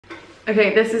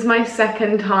Okay, this is my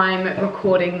second time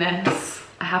recording this.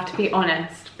 I have to be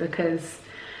honest because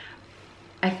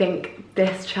I think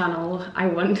this channel, I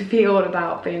want to be all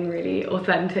about being really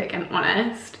authentic and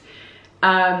honest.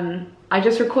 I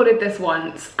just recorded this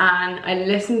once and I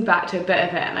listened back to a bit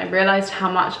of it and I realized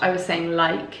how much I was saying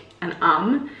like and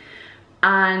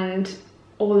and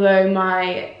although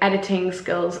my editing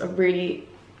skills are really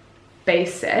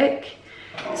basic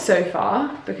so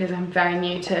far because I'm very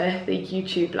new to the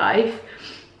YouTube life,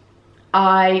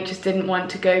 I just didn't want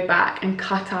to go back and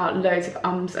cut out loads of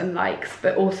ums and likes,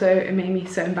 but also it made me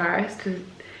so embarrassed to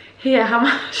hear how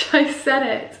much I said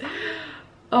it.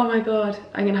 Oh my god,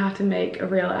 I'm gonna have to make a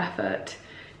real effort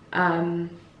to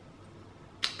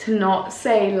not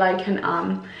say like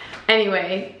and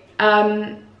Anyway,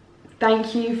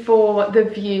 thank you for the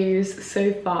views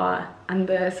so far and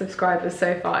the subscribers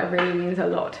so far. It really means a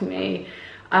lot to me.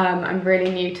 I'm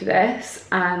really new to this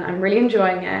and I'm really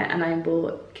enjoying it, and I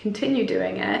will continue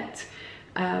doing it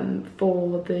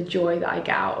for the joy that I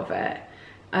get out of it.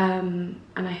 And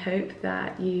I hope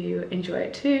that you enjoy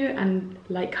it too and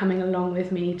like coming along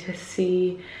with me to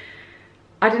see,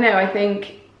 I don't know, I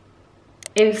think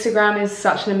Instagram is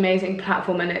such an amazing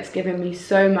platform and it's given me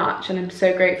so much, and I'm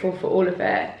so grateful for all of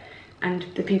it and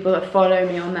the people that follow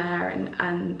me on there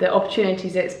and the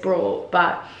opportunities it's brought.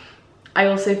 But I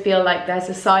also feel like there's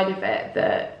a side of it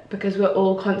that, because we're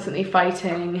all constantly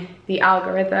fighting the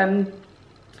algorithm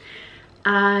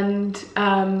and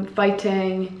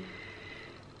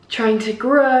trying to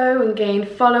grow and gain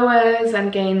followers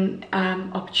and gain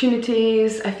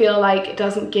opportunities, I feel like it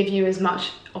doesn't give you as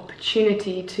much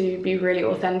opportunity to be really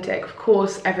authentic. Of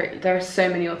course, there are so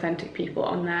many authentic people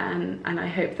on there, and I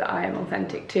hope that I am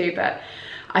authentic too, but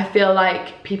I feel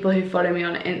like people who follow me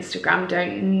on Instagram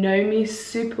don't know me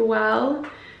super well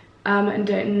and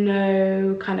don't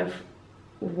know kind of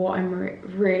what I'm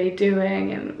really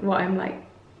doing and what I'm like,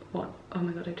 oh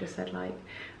my god, I just said like,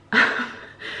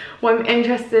 what I'm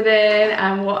interested in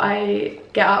and what I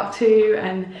get up to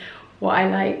and what I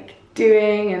like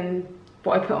doing and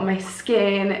what I put on my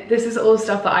skin. This is all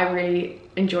stuff that I really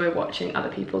enjoy watching other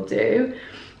people do.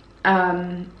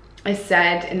 I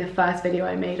said in the first video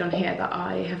I made on here that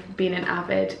I have been an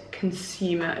avid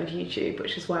consumer of YouTube,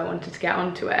 which is why I wanted to get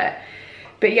onto it.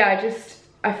 But yeah,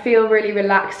 I feel really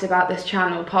relaxed about this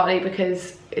channel, partly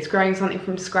because it's growing something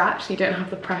from scratch, so you don't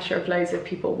have the pressure of loads of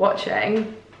people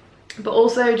watching, but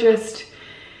also just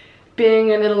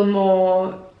being a little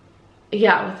more,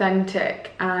 yeah,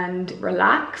 authentic and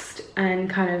relaxed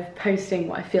and kind of posting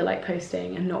what I feel like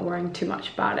posting and not worrying too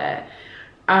much about it.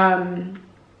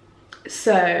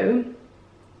 So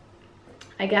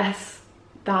I guess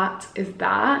that is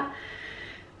that.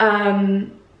 I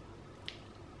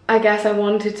guess I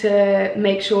wanted to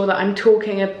make sure that I'm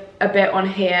talking a bit on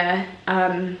here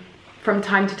from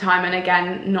time to time, and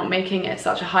again, not making it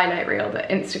such a highlight reel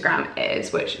that Instagram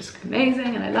is, which is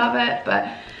amazing and I love it, but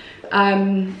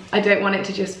I don't want it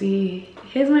to just be,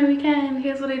 here's my weekend,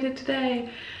 here's what I did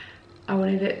today. I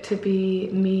wanted it to be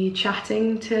me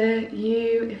chatting to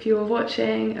you, if you are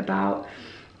watching, about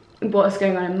what's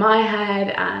going on in my head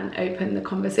and open the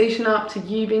conversation up to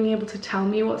you being able to tell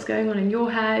me what's going on in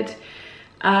your head.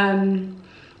 It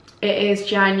is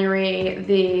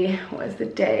January what is the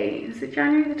day? Is it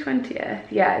January the 20th?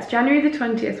 Yeah, it's January the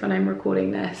 20th when I'm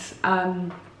recording this.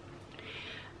 And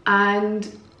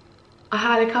I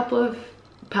had a couple of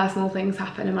personal things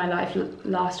happen in my life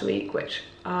last week, which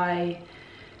I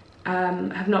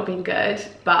have not been good,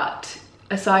 but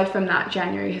aside from that,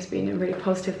 January has been a really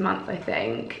positive month, I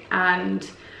think, and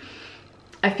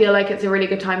I feel like it's a really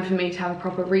good time for me to have a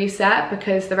proper reset,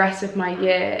 because the rest of my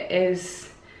year is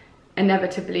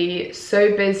inevitably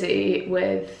so busy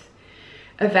with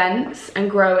events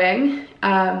and growing,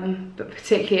 but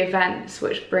particularly events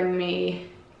which bring me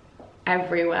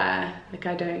everywhere. Like,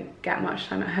 I don't get much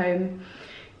time at home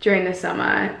during the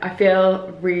summer. I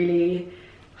feel really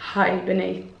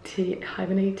hibernating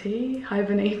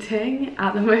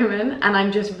at the moment, and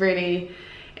I'm just really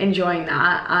enjoying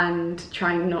that and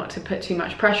trying not to put too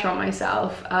much pressure on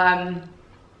myself. I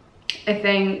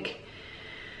think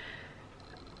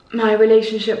my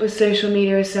relationship with social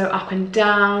media is so up and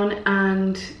down,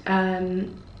 and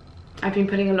I've been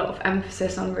putting a lot of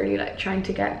emphasis on really like trying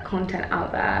to get content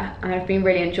out there, and I've been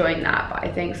really enjoying that, but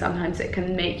I think sometimes it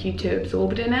can make you too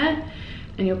absorbed in it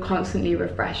and you're constantly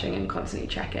refreshing and constantly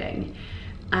checking,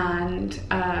 and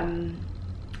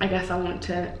I guess I want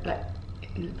to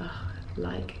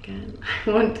I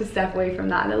want to step away from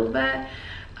that a little bit,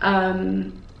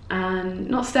 and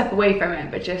not step away from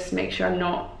it, but just make sure I'm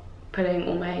not putting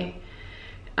all my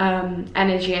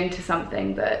energy into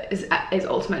something that is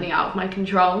ultimately out of my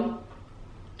control.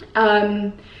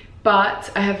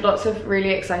 But I have lots of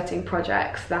really exciting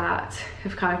projects that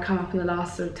have kind of come up in the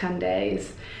last sort of 10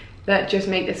 days that just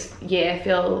make this year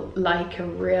feel like a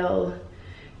real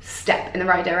step in the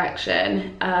right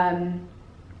direction. And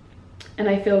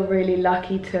I feel really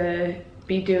lucky to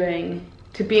be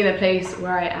in a place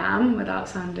where I am without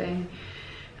sounding,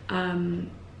 I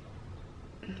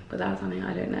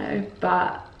don't know,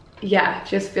 but yeah,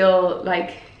 just feel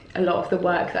like a lot of the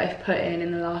work that I've put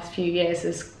in the last few years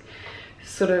is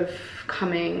sort of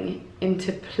coming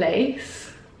into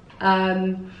place.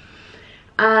 And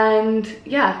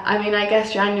yeah, I mean, I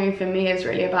guess January for me is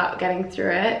really about getting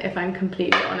through it, if I'm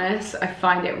completely honest. I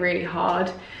find it really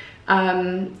hard.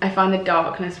 I find the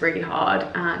darkness really hard,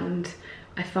 and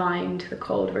I find the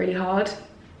cold really hard,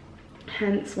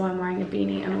 hence why I'm wearing a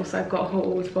beanie. And also I've got a hot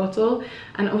water bottle,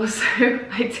 and also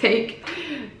I take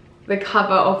the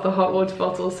cover off the hot water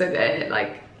bottle so that it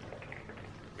like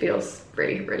feels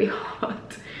really, really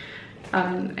hot.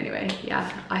 Anyway, yeah,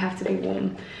 I have to be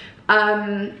warm.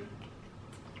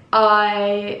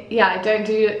 I don't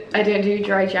do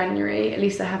dry January, at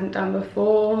least I haven't done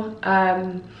before,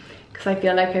 because I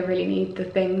feel like I really need the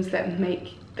things that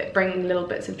bring little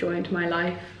bits of joy into my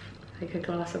life, like a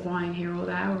glass of wine here or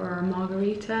there, or a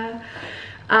margarita.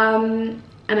 And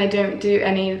I don't do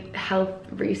any health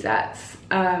resets,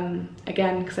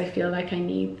 again, because I feel like I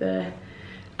need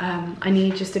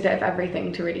just a bit of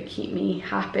everything to really keep me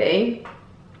happy.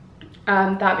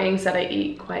 That being said, I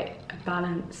eat quite a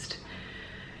balanced,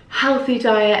 healthy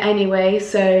diet anyway,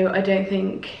 so I don't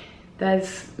think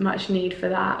there's much need for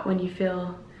that when you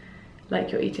feel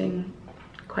like you're eating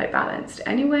quite balanced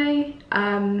anyway.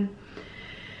 And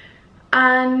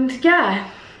yeah,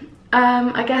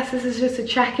 I guess this is just a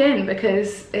check-in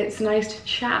because it's nice to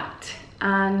chat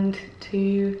and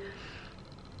to,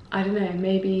 I don't know,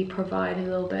 maybe provide a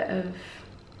little bit of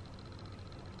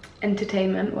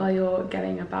entertainment while you're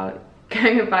going about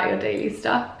your daily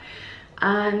stuff.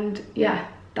 And yeah,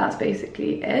 that's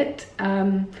basically it.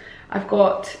 I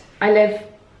live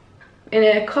in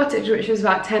a cottage which is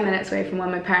about 10 minutes away from where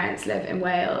my parents live in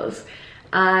Wales,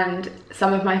 and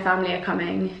some of my family are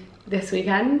coming this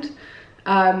weekend.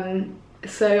 So I'm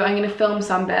going to film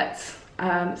some bits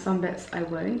I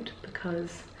won't,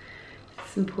 because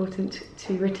it's important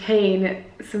to retain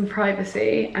some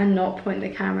privacy and not point the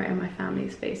camera in my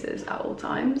family's faces at all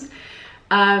times.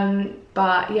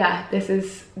 But yeah,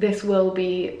 this will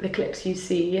be, the clips you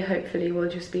see hopefully will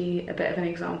just be a bit of an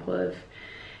example of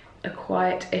a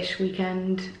quiet-ish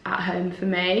weekend at home for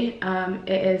me.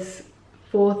 It is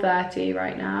 4:30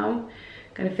 right now.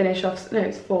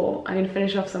 It's 4. I'm going to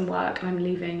finish off some work, and I'm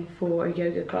leaving for a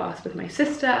yoga class with my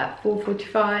sister at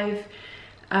 4:45.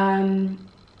 And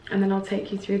then I'll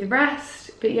take you through the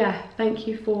rest. But yeah, thank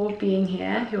you for being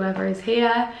here, whoever is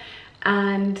here,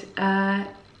 and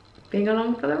being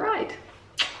along for the ride.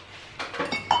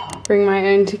 Bring my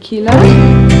own tequila.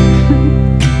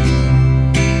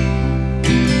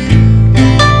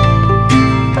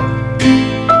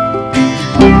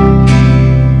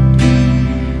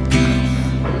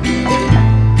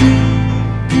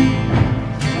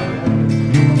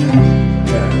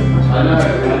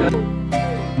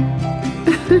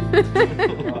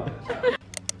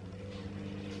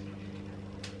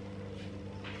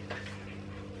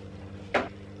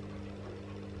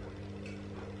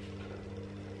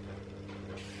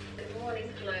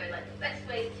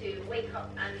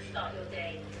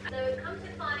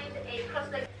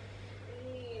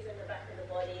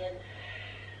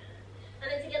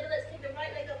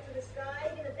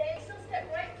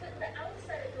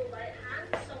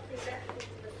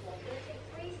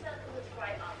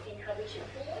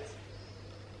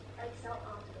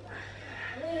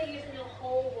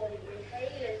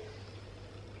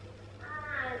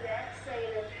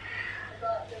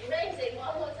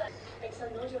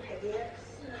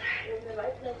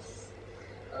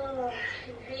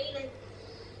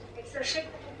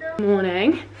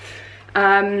 Morning.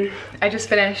 I just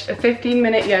finished a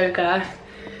 15-minute yoga,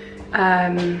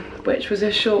 which was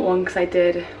a short one because I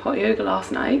did hot yoga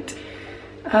last night,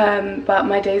 but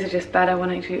my days are just better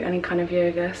when I do any kind of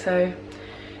yoga, so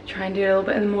try and do a little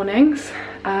bit in the mornings.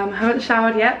 I haven't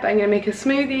showered yet, but I'm going to make a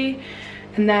smoothie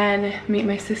and then meet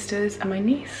my sisters and my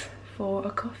niece for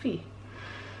a coffee.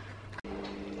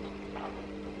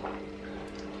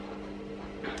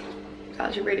 It's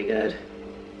actually really good.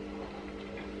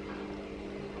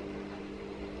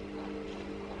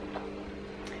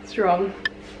 Strong.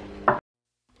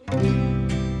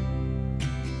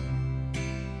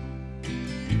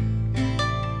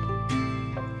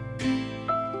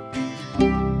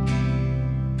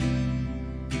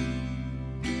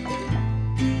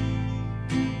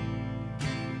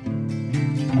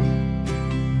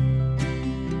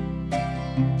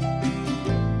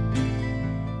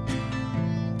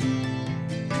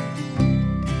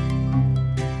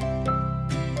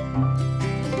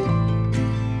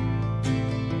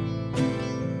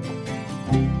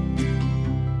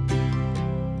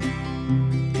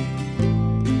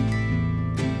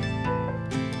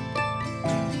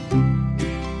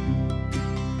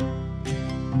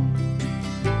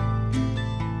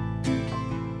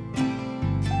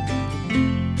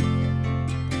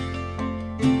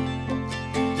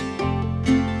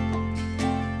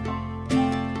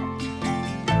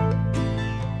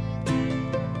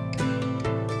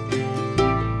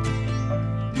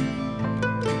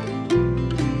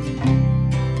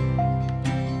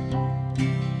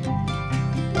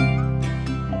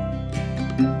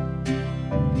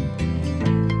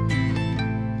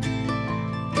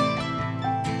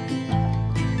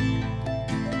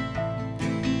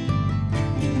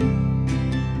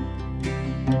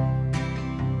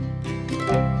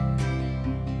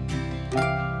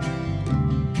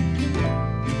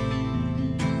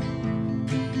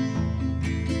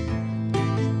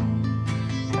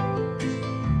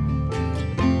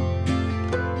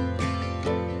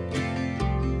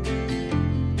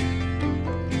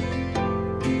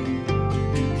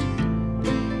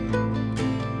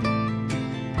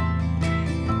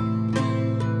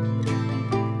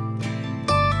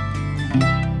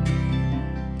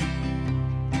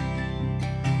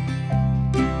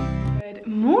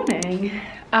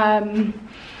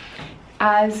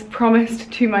 As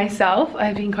promised to myself,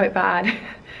 I've been quite bad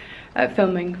at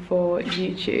filming for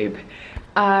YouTube,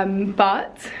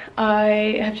 but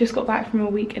I have just got back from a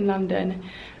week in London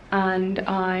and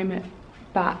I'm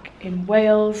back in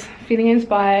Wales, feeling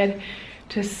inspired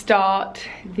to start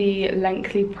the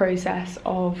lengthy process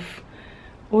of,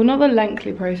 well, not the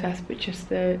lengthy process, but just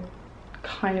the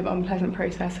kind of unpleasant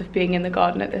process of being in the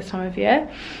garden at this time of year.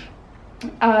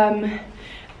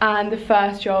 And the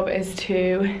first job is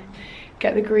to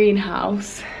get the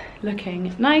greenhouse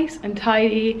looking nice and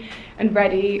tidy and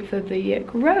ready for the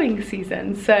growing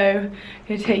season. So I'm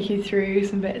going to take you through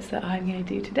some bits that I'm going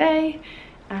to do today,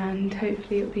 and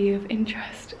hopefully it'll be of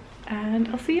interest, and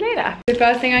I'll see you later. The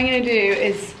first thing I'm going to do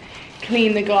is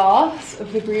clean the glass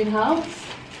of the greenhouse,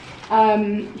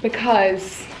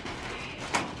 because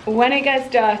when it gets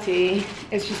dirty,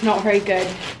 it's just not very good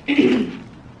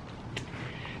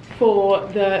for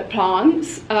the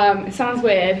plants. It sounds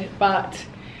weird, but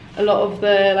a lot of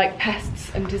the like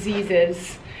pests and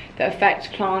diseases that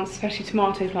affect plants, especially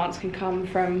tomato plants, can come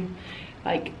from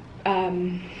like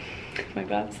my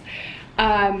gloves.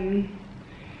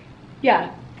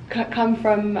 Yeah, come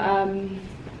from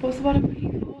what's the word I'm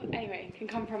looking for? Anyway, it can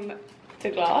come from the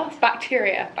glass,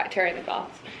 bacteria in the glass.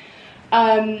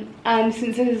 And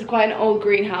since this is quite an old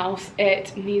greenhouse,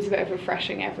 it needs a bit of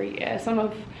refreshing every year. Some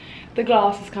of the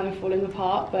glass is kind of falling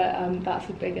apart, but that's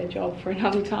a bigger job for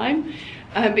another time.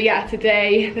 But yeah,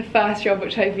 today the first job,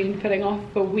 which I've been putting off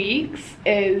for weeks,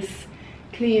 is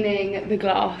cleaning the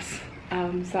glass.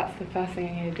 So that's the first thing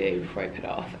I'm going to do before I put it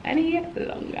off any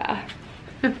longer.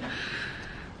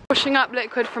 Washing up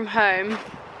liquid from home,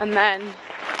 and then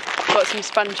got some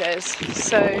sponges.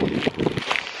 So you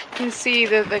can see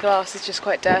that the glass is just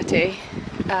quite dirty.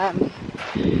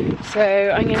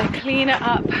 So I'm going to clean it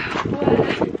up where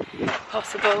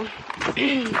possible.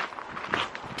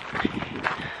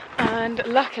 And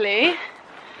luckily I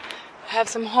have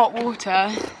some hot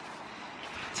water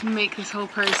to make this whole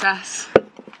process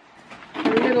a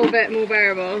little bit more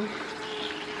bearable.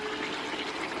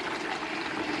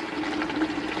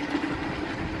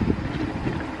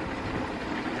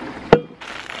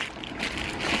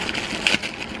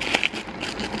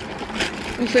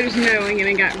 Also, just know I'm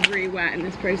gonna get really wet in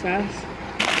this process,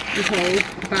 I'm told,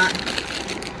 but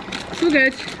it's all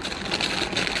good.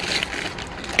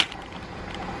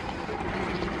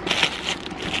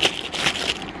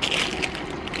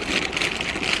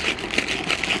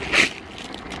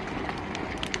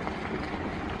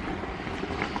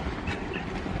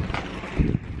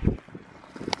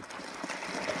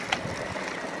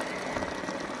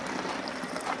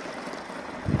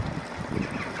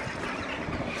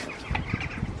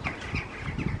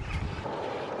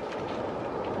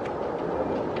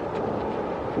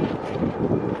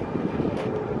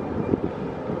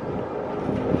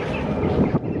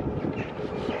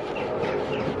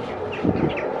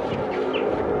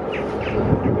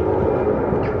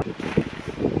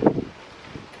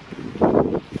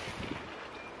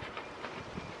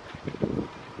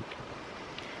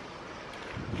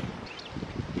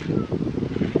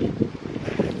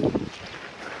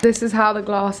 This is how the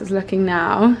glass is looking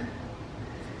now,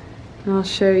 and I'll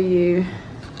show you.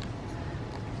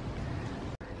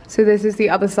 So this is the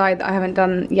other side that I haven't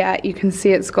done yet. You can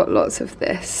see it's got lots of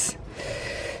this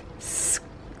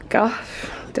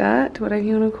scuff, dirt, whatever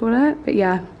you want to call it. But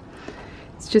yeah,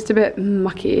 it's just a bit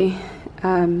mucky.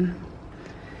 You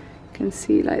can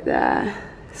see like there.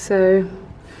 So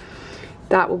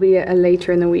that will be a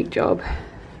later in the week job.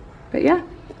 But yeah,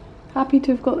 happy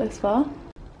to have got this far.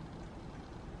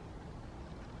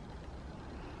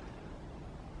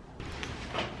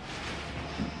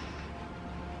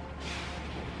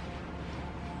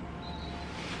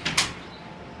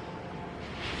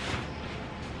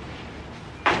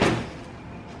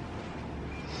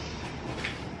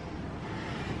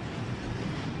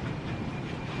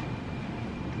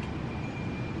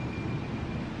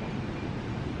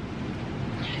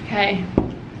 Okay,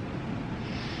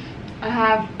 I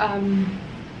have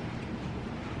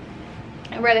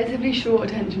a relatively short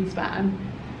attention span,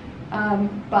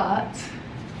 but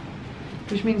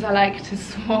which means I like to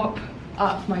swap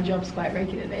up my jobs quite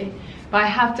regularly. But I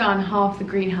have done half the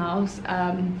greenhouse,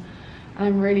 and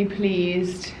I'm really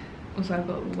pleased. Also, I've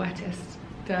got the wettest,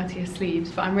 dirtiest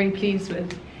sleeves, but I'm really pleased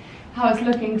with how it's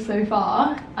looking so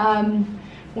far.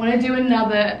 Want to do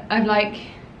another. I've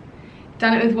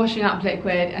done it with washing up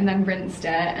liquid and then rinsed it,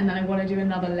 and then I want to do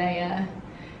another layer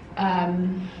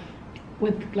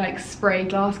with like spray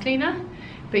glass cleaner.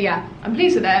 But yeah, I'm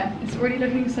pleased with it. It's already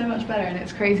looking so much better, and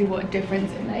it's crazy what a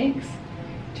difference it makes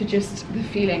to just the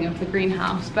feeling of the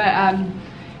greenhouse. But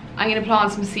I I'm gonna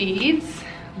plant some seeds,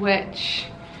 which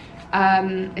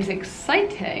is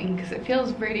exciting because it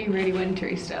feels really, really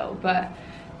wintry still, but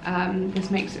this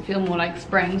makes it feel more like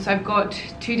spring. So I've got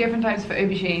 2 different types of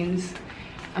aubergines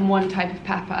and 1 type of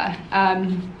pepper.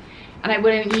 And I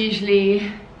wouldn't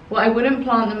usually, well, I wouldn't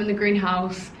plant them in the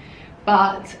greenhouse,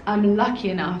 but I'm lucky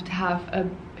enough to have a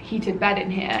heated bed in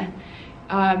here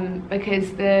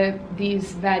because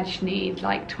these veg need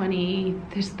like 20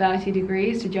 to 30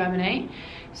 degrees to germinate.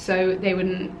 So they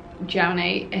wouldn't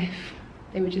germinate if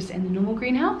they were just in the normal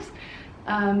greenhouse.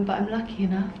 But I'm lucky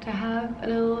enough to have a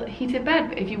little heated bed.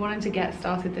 But if you wanted to get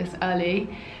started this early,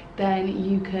 then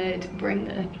you could bring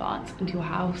the plants into your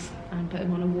house and put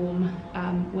them on a warm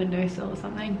windowsill or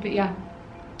something. But yeah,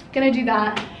 gonna do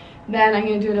that. Then I'm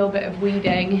gonna do a little bit of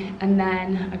weeding, and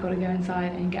then I gotta go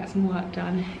inside and get some work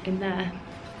done in there.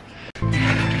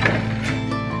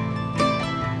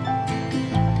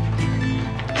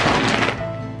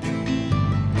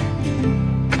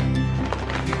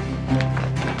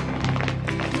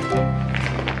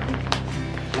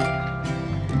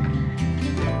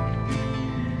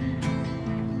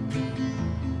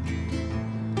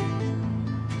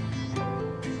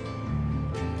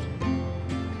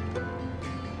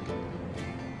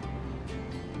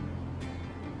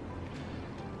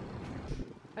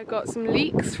 I got some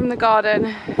leeks from the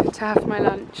garden to have for my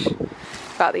lunch.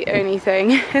 About the only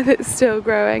thing that's still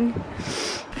growing.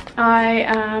 I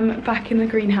am back in the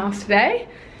greenhouse today,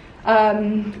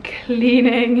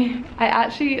 cleaning. I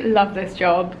actually love this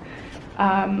job.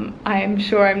 I am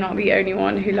sure I'm not the only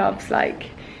one who loves like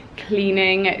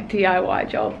cleaning DIY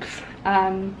jobs.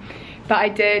 But I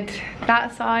did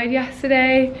that side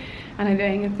yesterday and I'm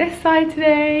doing this side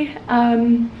today.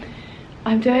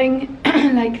 I'm doing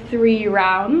like 3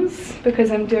 rounds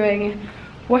because I'm doing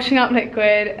washing up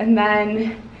liquid and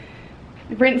then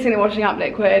rinsing the washing up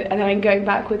liquid and then I'm going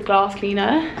back with glass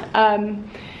cleaner.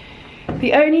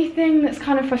 The only thing that's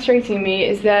kind of frustrating me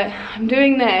is that I'm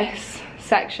doing this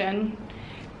section,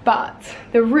 but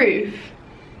the roof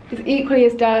is equally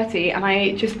as dirty and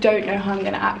I just don't know how I'm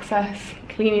going to access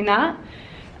cleaning that.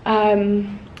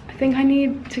 I think I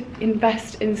need to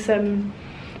invest in some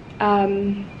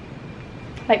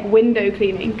like window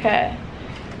cleaning kit.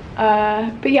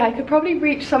 But yeah, I could probably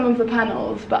reach some of the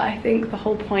panels, but I think the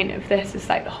whole point of this is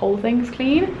like the whole thing's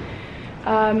clean.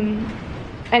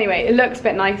 Anyway, it looks a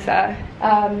bit nicer.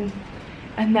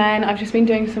 And then I've just been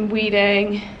doing some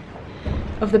weeding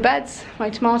of the beds. My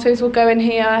tomatoes will go in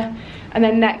here, and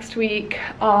then next week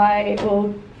I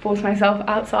will force myself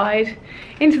outside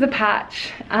into the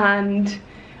patch. And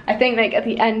I think like at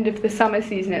the end of the summer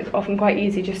season it's often quite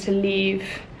easy just to leave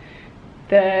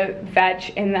the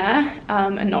veg in there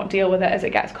and not deal with it as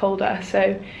it gets colder.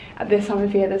 So at this time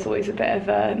of year there's always a bit of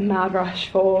a mad rush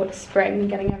for spring and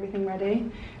getting everything ready.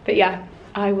 But yeah,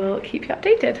 I will keep you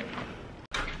updated.